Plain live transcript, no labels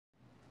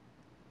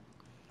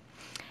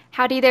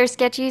Howdy there,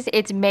 Sketchies.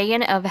 It's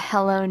Megan of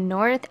Hello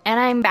North, and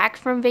I'm back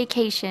from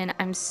vacation.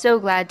 I'm so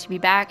glad to be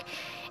back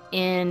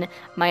in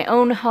my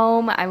own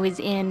home. I was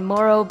in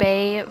Morro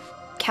Bay,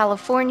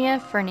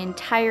 California for an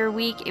entire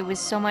week. It was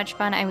so much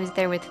fun. I was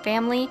there with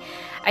family.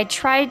 I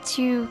tried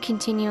to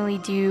continually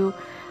do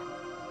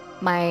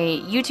my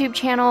YouTube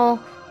channel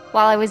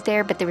while I was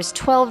there, but there was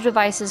 12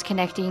 devices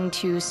connecting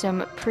to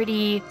some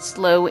pretty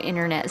slow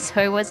internet,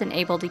 so I wasn't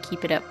able to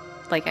keep it up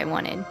like I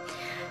wanted.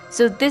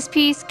 So this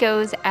piece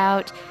goes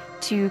out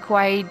to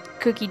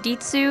KawaiiCookie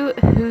Ditsu,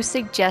 who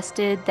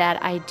suggested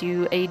that I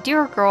do a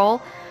deer girl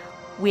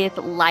with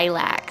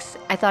lilacs.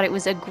 I thought it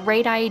was a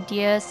great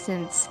idea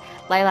since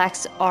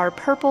lilacs are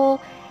purple,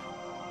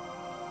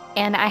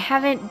 and I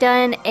haven't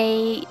done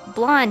a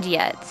blonde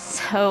yet,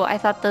 so I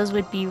thought those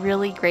would be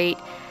really great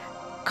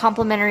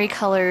complementary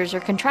colors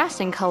or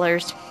contrasting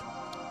colors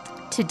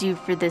to do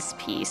for this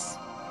piece.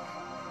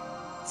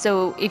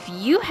 So if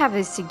you have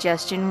a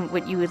suggestion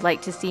what you would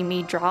like to see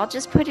me draw,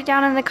 just put it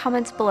down in the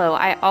comments below.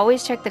 I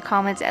always check the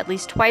comments at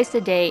least twice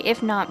a day,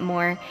 if not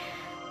more.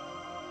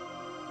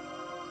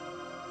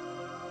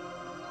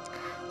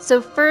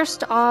 So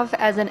first off,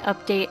 as an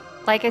update,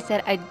 like I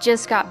said, I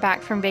just got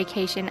back from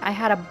vacation. I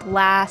had a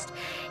blast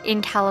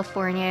in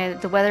California.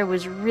 The weather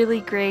was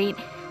really great.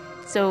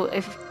 So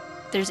if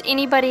there's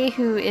anybody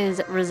who is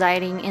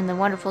residing in the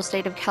wonderful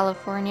state of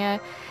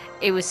California,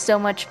 it was so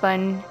much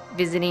fun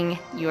visiting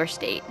your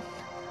state.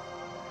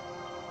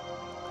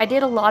 I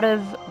did a lot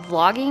of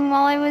vlogging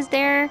while I was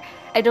there.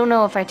 I don't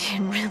know if I did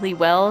really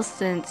well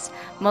since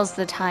most of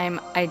the time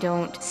I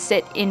don't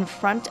sit in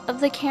front of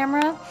the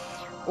camera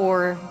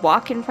or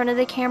walk in front of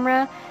the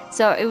camera.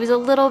 So it was a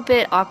little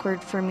bit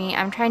awkward for me.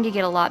 I'm trying to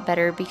get a lot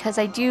better because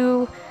I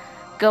do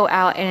go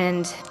out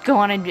and go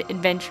on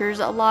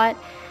adventures a lot.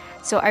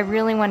 So I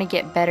really want to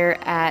get better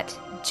at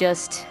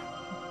just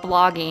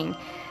vlogging,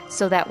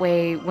 so that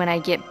way when I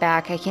get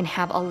back I can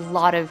have a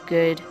lot of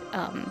good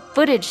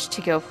footage to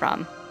go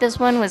from. This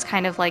one was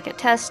kind of like a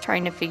test,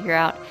 trying to figure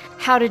out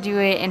how to do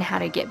it and how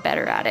to get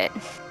better at it.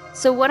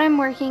 So what I'm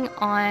working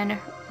on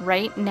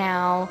right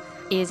now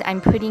is I'm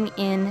putting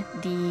in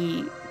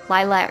the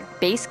lilac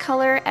base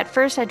color. At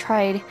first I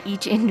tried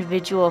each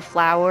individual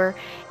flower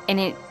and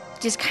it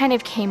just kind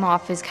of came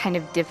off as kind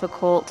of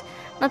difficult.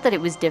 Not that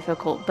it was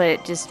difficult,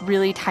 but just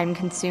really time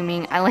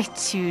consuming. I like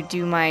to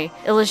do my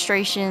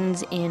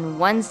illustrations in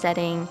one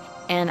setting,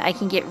 and I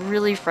can get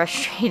really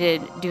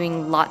frustrated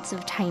doing lots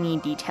of tiny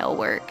detail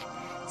work.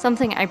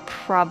 Something I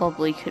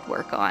probably could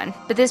work on.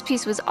 But this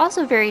piece was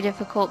also very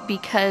difficult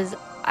because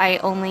I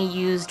only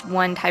used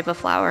one type of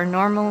flower.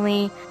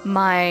 Normally,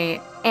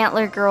 my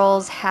antler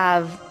girls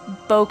have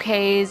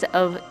bouquets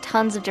of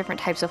tons of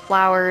different types of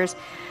flowers,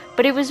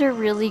 but it was a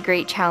really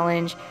great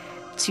challenge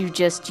to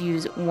just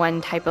use one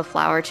type of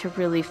flower to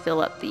really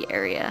fill up the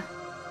area.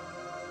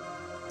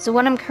 So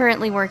what I'm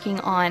currently working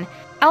on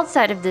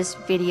outside of this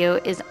video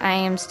is I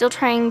am still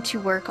trying to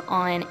work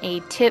on a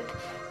Tip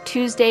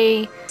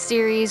Tuesday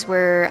series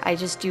where I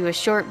just do a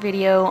short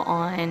video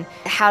on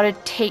how to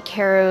take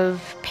care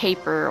of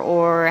paper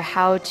or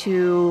how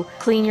to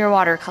clean your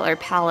watercolor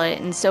palette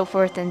and so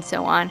forth and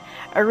so on.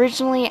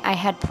 Originally I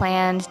had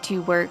planned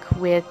to work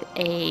with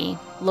a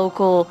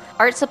local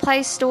art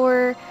supply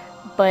store,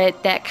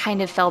 but that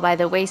kind of fell by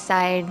the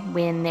wayside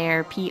when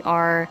their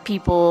PR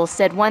people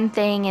said one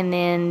thing and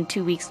then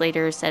 2 weeks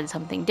later said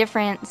something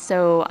different.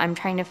 So I'm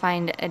trying to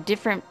find a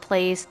different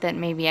place that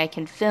maybe I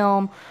can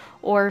film,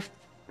 or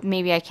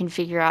maybe I can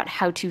figure out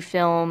how to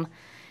film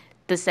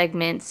the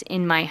segments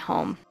in my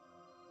home.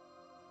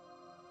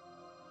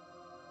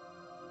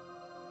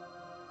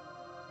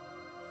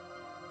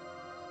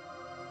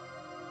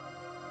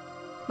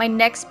 My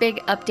next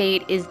big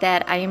update is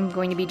that I am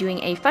going to be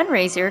doing a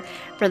fundraiser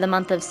for the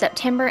month of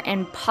September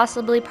and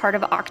possibly part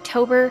of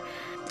October.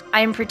 I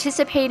am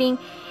participating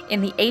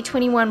in the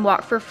A21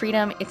 Walk for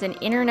Freedom. It's an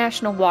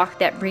international walk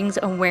that brings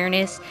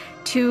awareness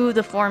to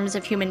the forms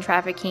of human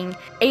trafficking.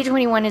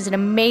 A21 is an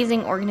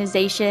amazing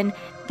organization.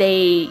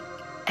 They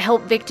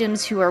help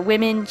victims who are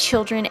women,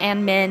 children,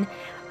 and men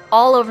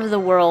all over the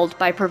world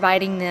by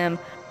providing them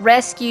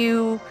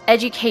rescue,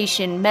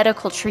 education,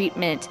 medical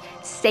treatment,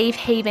 safe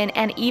haven,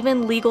 and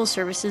even legal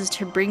services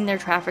to bring their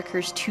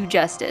traffickers to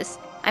justice.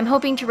 I'm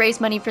hoping to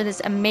raise money for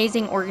this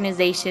amazing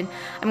organization.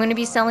 I'm going to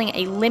be selling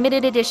a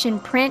limited edition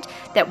print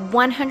that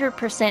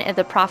 100% of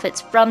the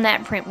profits from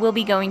that print will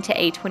be going to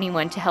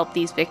A21 to help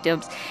these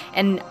victims.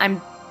 And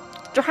I'm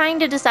trying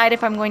to decide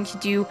if I'm going to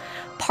do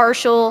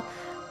partial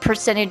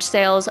percentage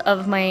sales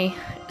of my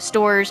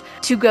stores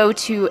to go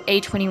to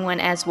A21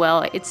 as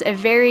well. It's a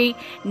very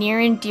near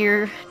and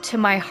dear to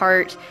my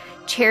heart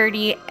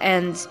charity,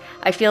 and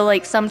I feel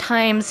like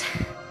sometimes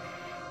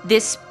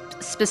this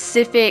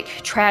specific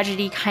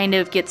tragedy kind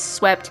of gets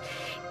swept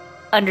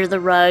under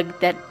the rug,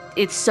 that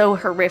it's so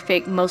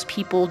horrific most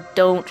people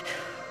don't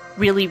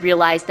really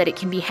realize that it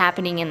can be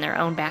happening in their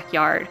own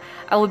backyard.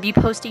 I will be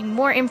posting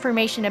more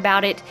information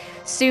about it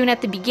soon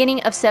at the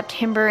beginning of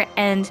September,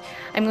 and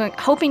I'm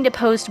hoping to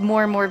post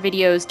more and more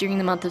videos during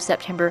the month of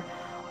September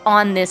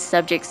on this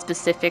subject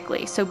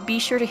specifically. So be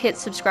sure to hit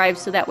subscribe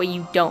so that way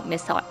you don't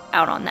miss out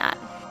on that.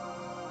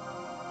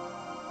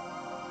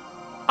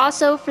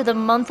 Also, for the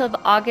month of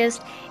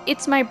August,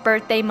 it's my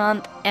birthday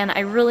month and I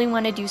really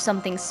want to do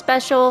something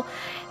special.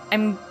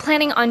 I'm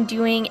planning on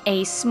doing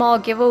a small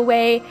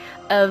giveaway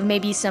of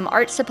maybe some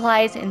art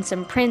supplies and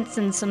some prints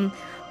and some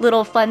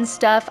little fun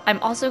stuff. I'm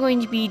also going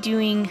to be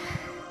doing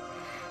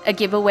a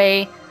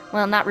giveaway,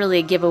 well, not really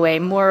a giveaway,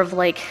 more of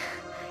like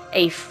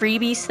a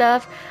freebie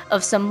stuff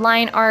of some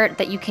line art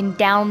that you can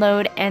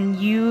download and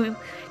you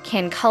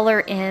can color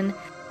in.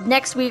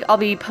 Next week I'll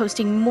be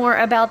posting more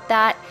about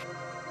that.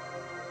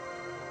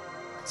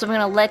 So I'm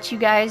gonna let you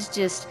guys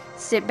just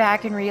sit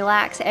back and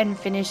relax and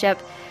finish up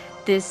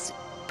this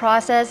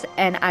process,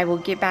 and I will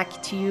get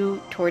back to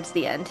you towards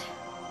the end.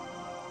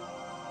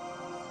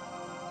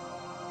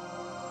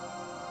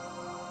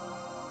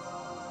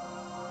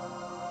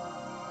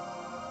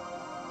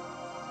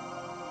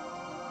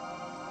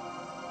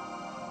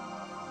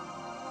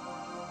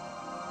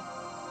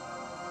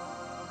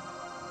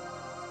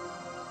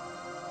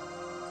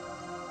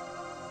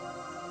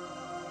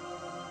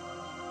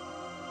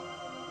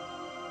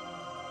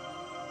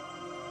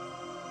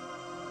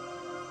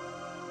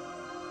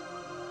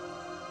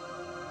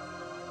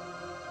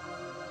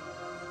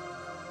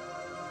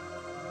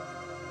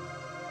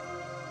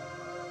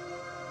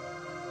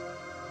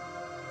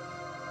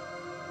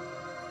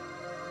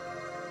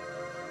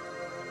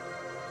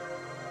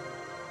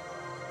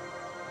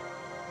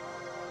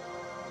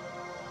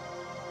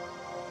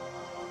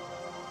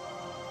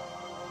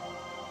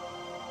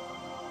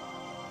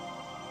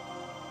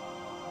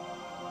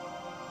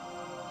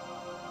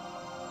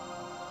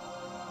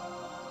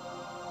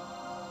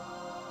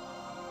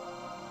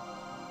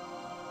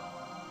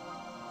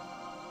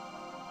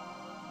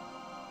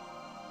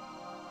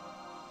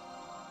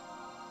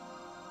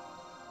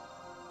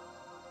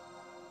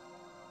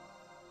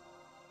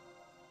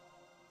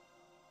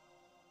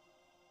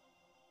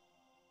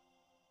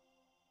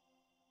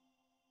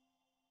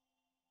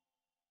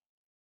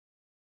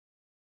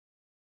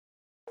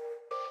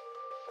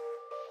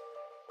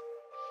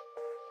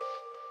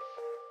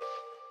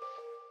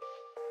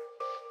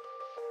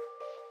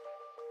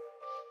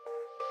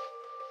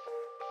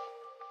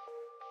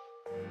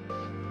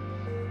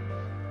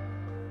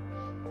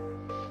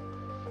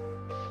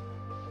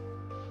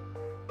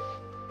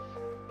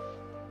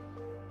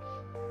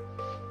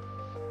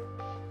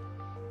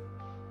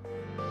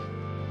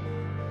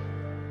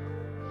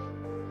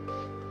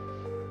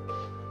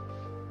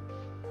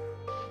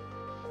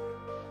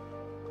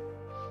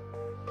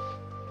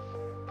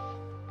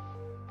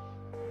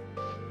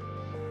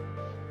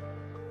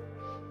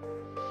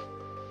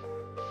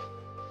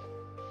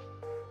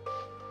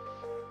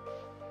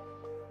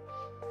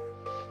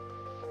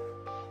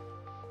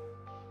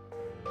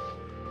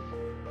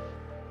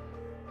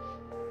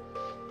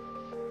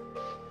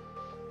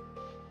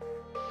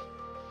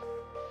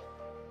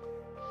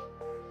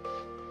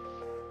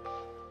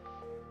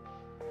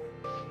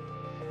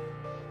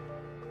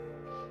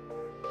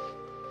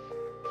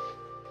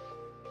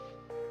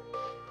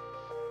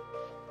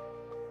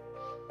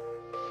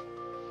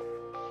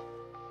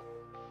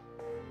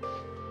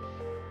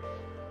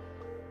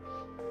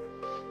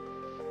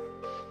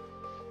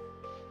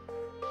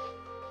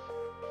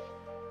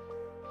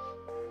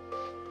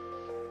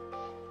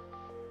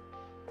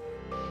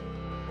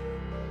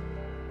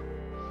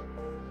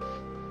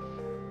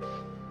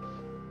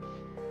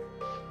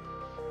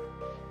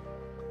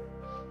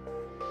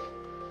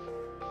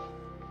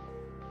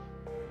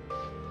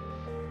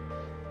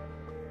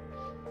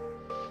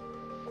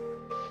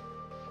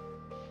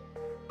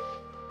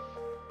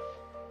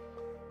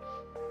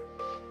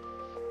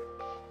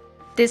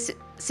 This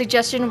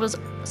suggestion was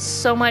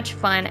so much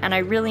fun and I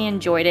really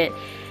enjoyed it.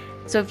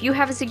 So if you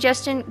have a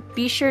suggestion,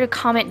 be sure to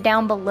comment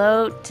down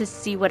below to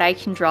see what I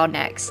can draw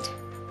next.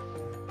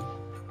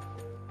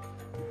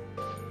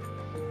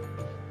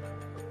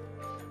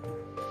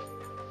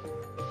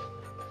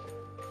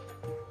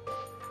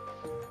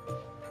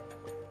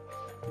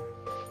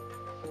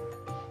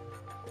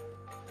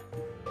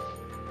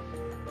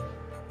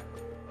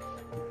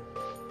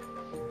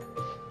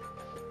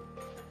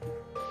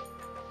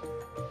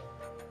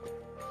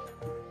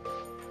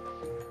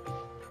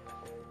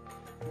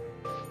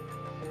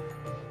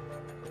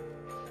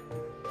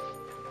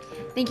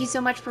 Thank you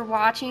so much for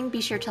watching. Be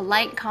sure to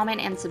like,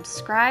 comment, and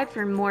subscribe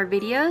for more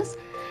videos.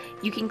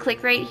 You can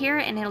click right here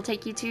and it'll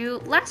take you to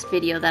last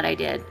video that I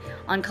did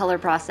on color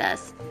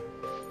process.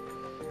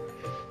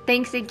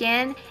 Thanks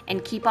again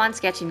and keep on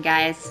sketching,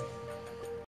 guys.